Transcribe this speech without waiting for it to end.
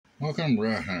Welcome,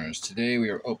 Rare Hunters. Today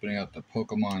we are opening up the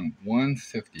Pokemon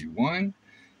 151.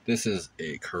 This is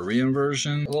a Korean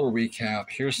version. A little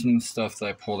recap. Here's some stuff that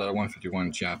I pulled out of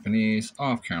 151 Japanese.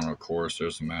 Off camera, of course.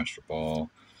 There's the Master Ball,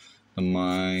 the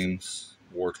Mimes,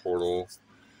 Wartortle,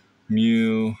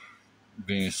 Mew,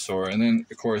 Venusaur, and then,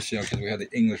 of course, because we had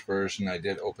the English version, I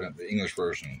did open up the English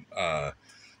version.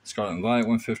 Scarlet and Violet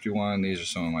 151. These are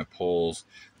some of my pulls.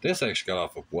 This actually got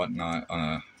off of Whatnot on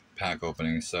a pack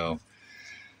opening, so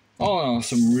all in all,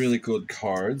 some really good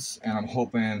cards, and I'm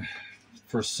hoping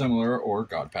for similar or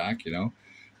God Pack,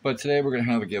 But today we're going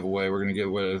to have a giveaway. We're going to give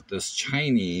away this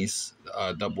Chinese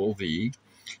Double V,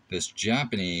 this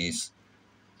Japanese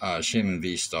Shaman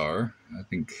V-Star. I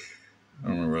don't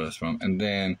remember where that's from. And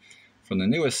then from the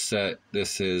newest set,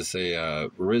 this is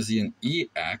a Resealed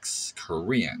EX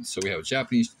Korean. So we have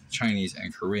Japanese, Chinese,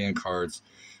 and Korean cards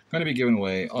going to be given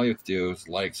away. All you have to do is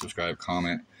like, subscribe,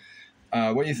 comment.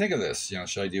 What do you think of this?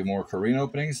 Should I do more Korean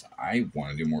openings? I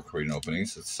want to do more Korean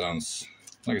openings. It sounds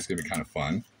like it's going to be kind of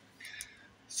fun.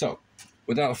 So,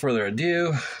 without further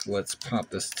ado, let's pop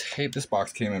this tape. This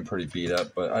box came in pretty beat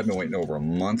up, but I've been waiting over a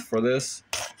month for this.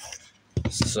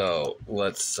 So,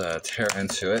 let's tear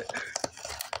into it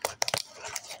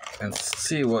and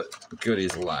see what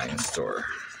goodies lie in store.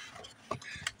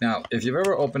 Now, if you've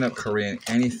ever opened up Korean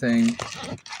anything,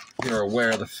 you're aware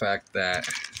of the fact that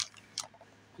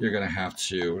you're going to have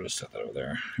to, we'll just set that over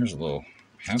there. Here's a little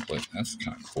pamphlet. That's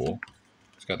kind of cool.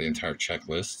 It's got the entire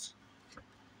checklist.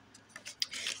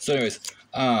 So anyways,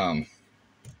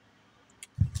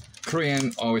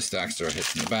 Korean always stacks their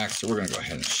hits in the back, so we're going to go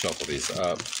ahead and shuffle these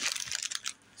up.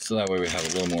 So that way we have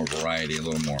a little more variety, a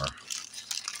little more.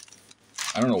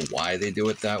 I don't know why they do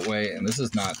it that way, and this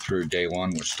is not through Day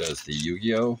One, which does the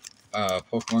Yu-Gi-Oh!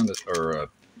 Pokemon, or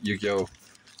Yu-Gi-Oh!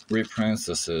 Reprints.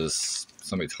 This is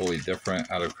somebody totally different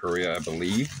out of Korea, I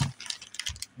believe.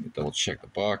 Let me double check the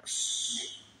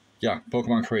box. Yeah,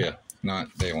 Pokemon Korea,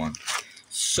 not Day One.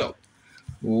 So,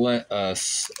 let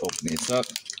us open these up.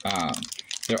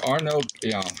 There are no,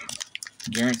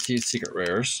 guaranteed secret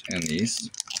rares in these.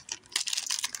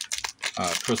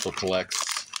 Crystal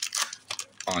Collects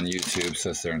on YouTube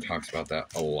sits there and talks about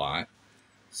that a lot.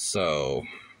 So,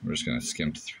 we're just going to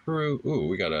skim through. Ooh,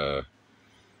 we got a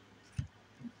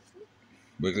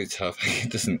Wigglytuff. I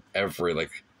get this in every,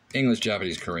 English,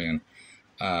 Japanese, Korean.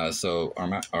 So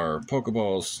our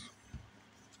Pokeballs,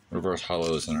 reverse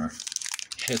hollows, and our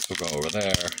hits will go over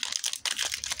there.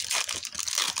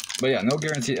 But yeah, no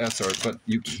guaranteed SRs, but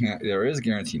you can't, there is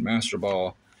guaranteed Master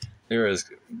Ball. There is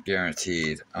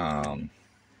guaranteed, or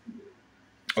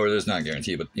there's not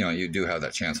guaranteed, but you do have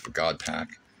that chance for God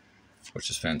Pack,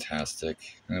 which is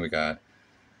fantastic. And then we got,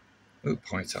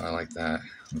 Ponytail, I like that.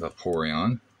 We got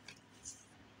Vaporeon.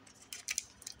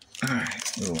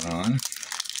 Alright, moving on.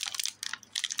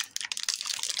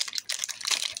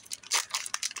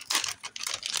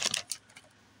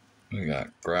 We got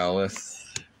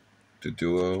Growlithe,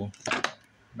 Doduo,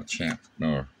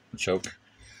 Machoke,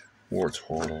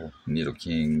 Wartortle,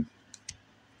 Nidoking,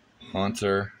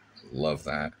 Haunter, love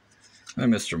that,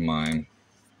 and Mr. Mime.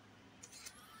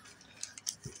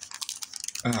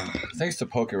 Thanks to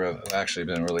PokeRev, I've actually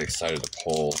been really excited to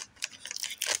pull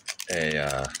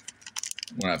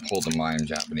when I pulled the Mime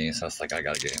Japanese, I was like, I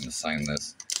gotta get him to sign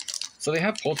this. So they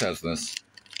have pull tabs in this.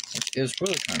 It's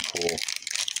really kind of cool.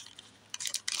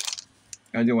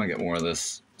 I do want to get more of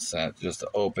this set just to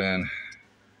open.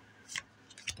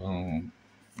 Boom.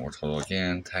 More total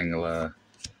again. Tangela.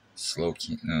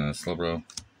 Slowbro.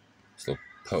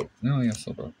 Slowpoke. No, yeah,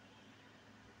 Slowbro.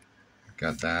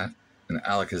 Got that. And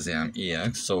Alakazam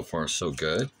EX. So far, so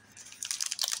good.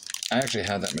 I actually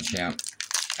had that Machamp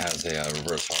as a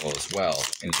reverse hollow as well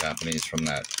in Japanese from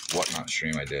that Whatnot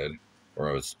stream I did, or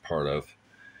I was part of.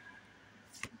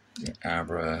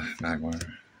 Abra,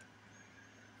 Magmar,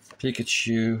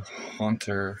 Pikachu,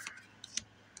 Haunter.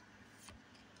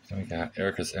 Then we got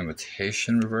Erica's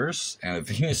Invitation reverse and a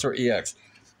Venusaur EX.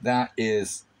 That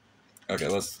is okay.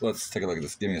 Let's take a look at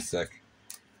this. Give me a sec.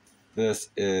 This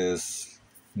is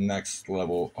next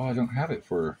level. Oh, I don't have it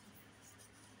for.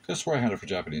 Just where I had it for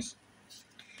Japanese.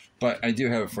 But I do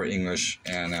have it for English,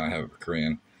 and now I have it for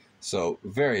Korean. So,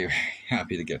 very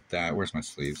happy to get that. Where's my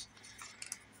sleeves?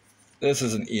 This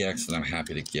is an EX that I'm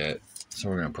happy to get. So,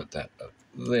 we're going to put that up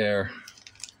there.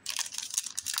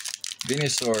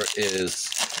 Venusaur is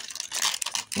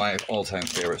my all-time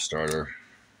favorite starter.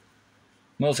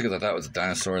 Mostly because I thought it was a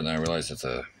dinosaur, and then I realized it's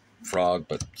a frog.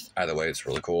 But either way, it's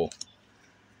really cool.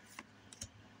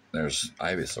 There's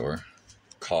Ivysaur.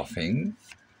 Coughing.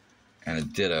 And a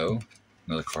Ditto.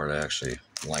 Another card I actually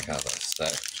like out of that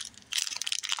set.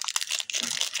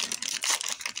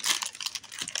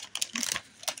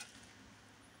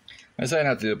 I decided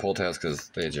not to do the pull test because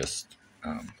they just,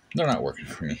 they're not working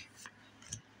for me.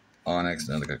 Onyx,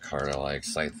 another good card I like.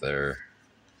 Scyther.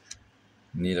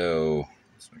 Nido.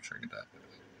 Let's make sure I get that.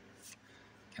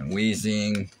 And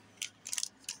Wheezing.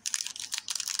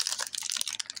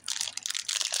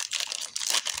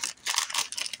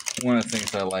 One of the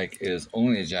things I like is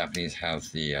only the Japanese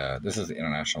have the, this is the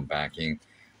international backing.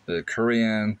 The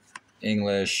Korean,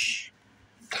 English,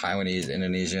 Taiwanese,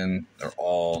 Indonesian, they're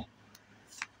all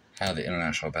have the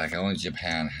international backing. Only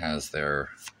Japan has their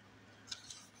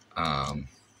own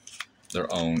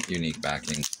unique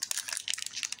backing.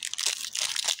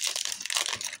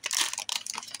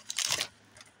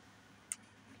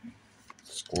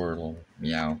 Squirtle,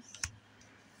 Meow,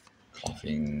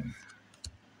 Coughing,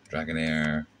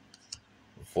 Dragonair,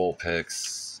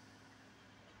 Vulpix.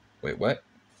 Wait, what?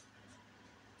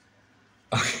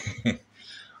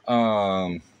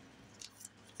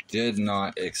 Did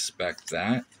not expect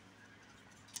that.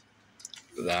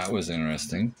 That was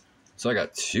interesting. So I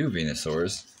got 2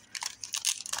 Venusaurs.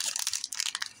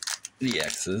 The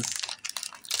X's.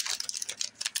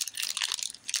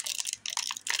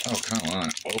 Oh, come on.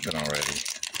 Open already.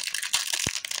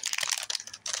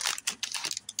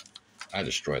 I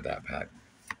destroyed that pack.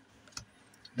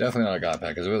 Definitely not a God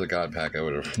pack, because if it was a God pack, you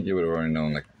would have already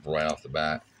known, like, right off the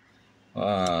bat.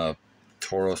 Tauros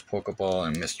Pokeball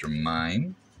and Mr.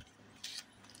 Mime.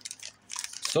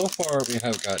 So far, we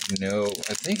have got no...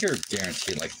 I think you're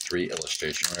guaranteed, like, 3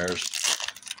 illustration rares.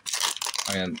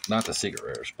 I mean, not the secret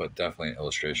rares, but definitely an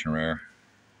illustration rare.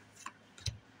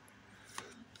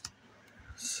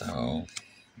 So,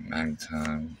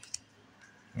 Magneton.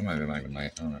 It might be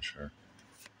Magnemite, I'm not sure.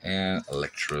 And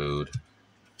Electrode.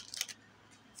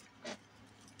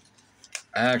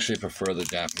 I actually prefer the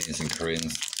Japanese and Korean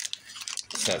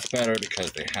sets better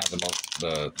because they have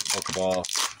the Pokeball.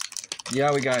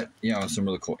 Yeah, we got, you know, some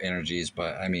really cool energies,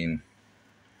 but I mean,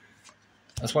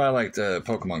 that's why I liked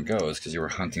Pokemon Go, is because you were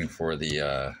hunting for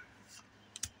the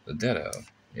Ditto,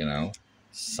 you know,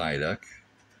 Psyduck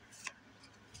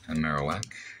and Marowak.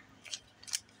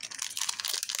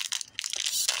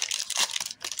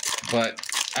 But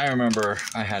I remember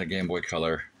I had a Game Boy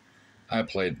Color. I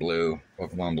played Blue,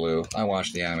 Pokemon Blue. I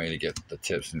watched the anime to get the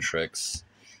tips and tricks.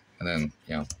 And then,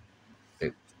 you know,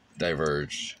 it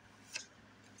diverged.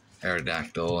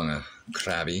 Aerodactyl and a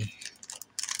Krabby.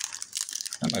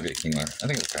 That might be a Kingler. I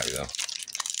think it's Krabby, though.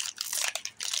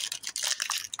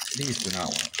 These do not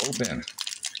want to open.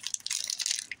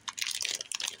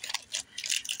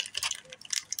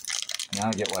 Now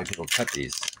I get why people cut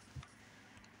these.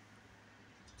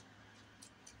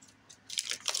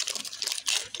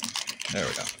 There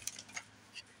we go.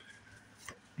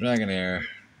 Dragonair,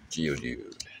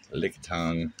 Geodude,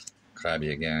 Lickitung,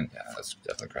 Krabby again. Yeah, that's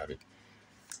definitely Krabby.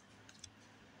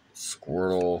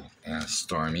 Squirtle and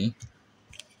Starmie.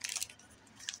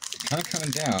 Kind of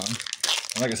coming down.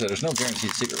 Like I said, there's no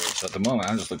guaranteed secret rares. So at the moment,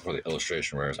 I'm just looking for the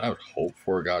illustration rares. I would hope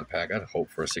for a God Pack. I'd hope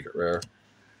for a secret rare.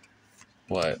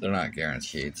 But they're not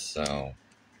guaranteed, so...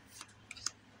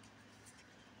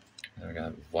 Then we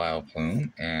got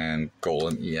Vileplume and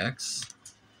Golem EX.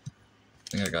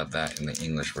 I think I got that in the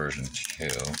English version too.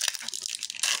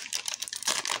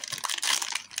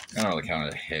 I don't really count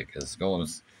it a hit because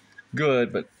Golem's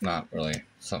good, but not really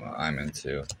something I'm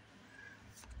into.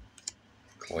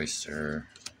 Cloyster.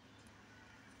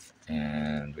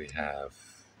 And we have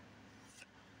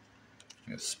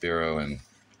Spearow and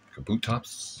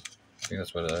Kabutops. I think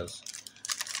that's what it is.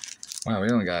 Wow, we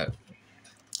only got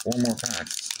 4 more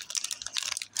packs.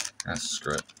 That's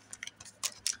script.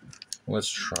 Let's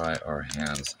try our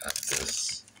hands at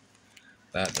this.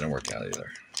 That didn't work out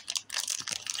either.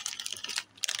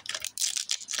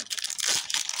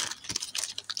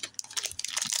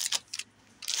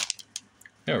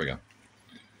 There we go.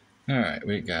 Alright,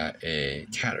 we got a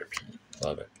Caterpie.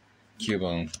 Love it.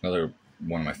 Cubone, another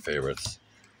one of my favorites.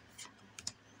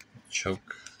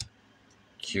 Choke.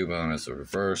 Cubone is the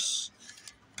reverse.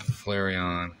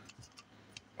 Flareon.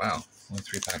 Wow, only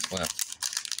 3 packs left.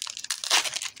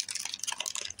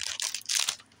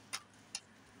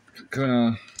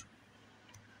 Kakuna.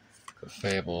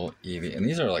 Fable, Eevee. And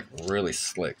these are like really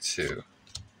slick too,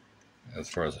 as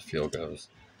far as the feel goes.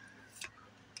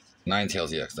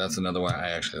 Ninetales EX. That's another one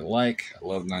I actually like. I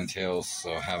love Ninetales,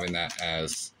 so having that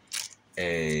as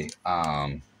a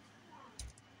I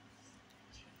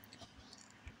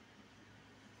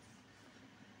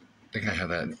think I have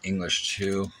that in English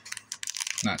too.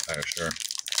 Not entirely sure.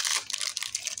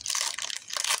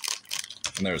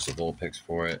 And there's the Vulpix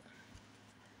for it.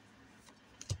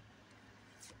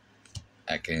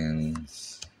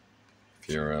 Ekans,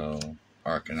 Furo,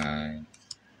 Arcanine,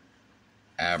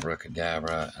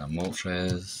 Abracadabra, and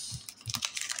Moltres.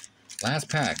 Last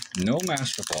pack, no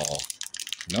Master Ball,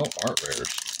 no art rares.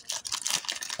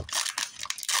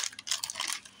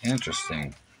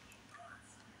 Interesting.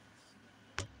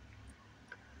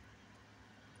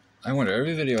 I wonder,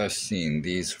 every video I've seen,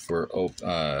 these were,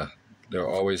 they'll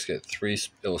always get 3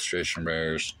 illustration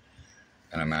rares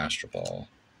and a Master Ball.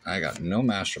 I got no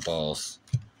Master Balls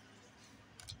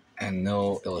and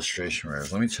no illustration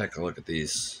rares. Let me take a look at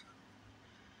these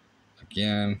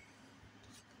again.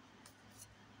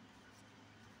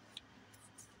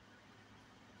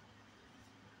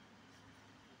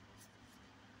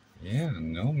 Yeah,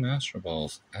 no Master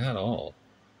Balls at all.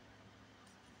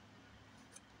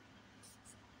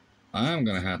 I'm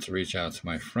going to have to reach out to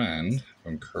my friend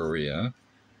from Korea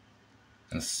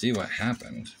and see what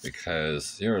happened,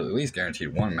 because you're at least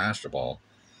guaranteed 1 Master Ball.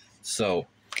 So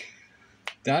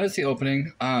that is the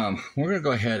opening. We're going to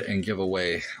go ahead and give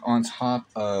away, on top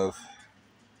of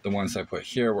the ones I put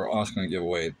here, we're also going to give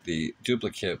away the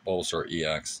duplicate Bulbasaur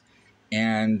EX.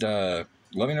 And let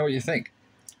me know what you think.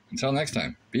 Until next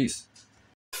time, peace.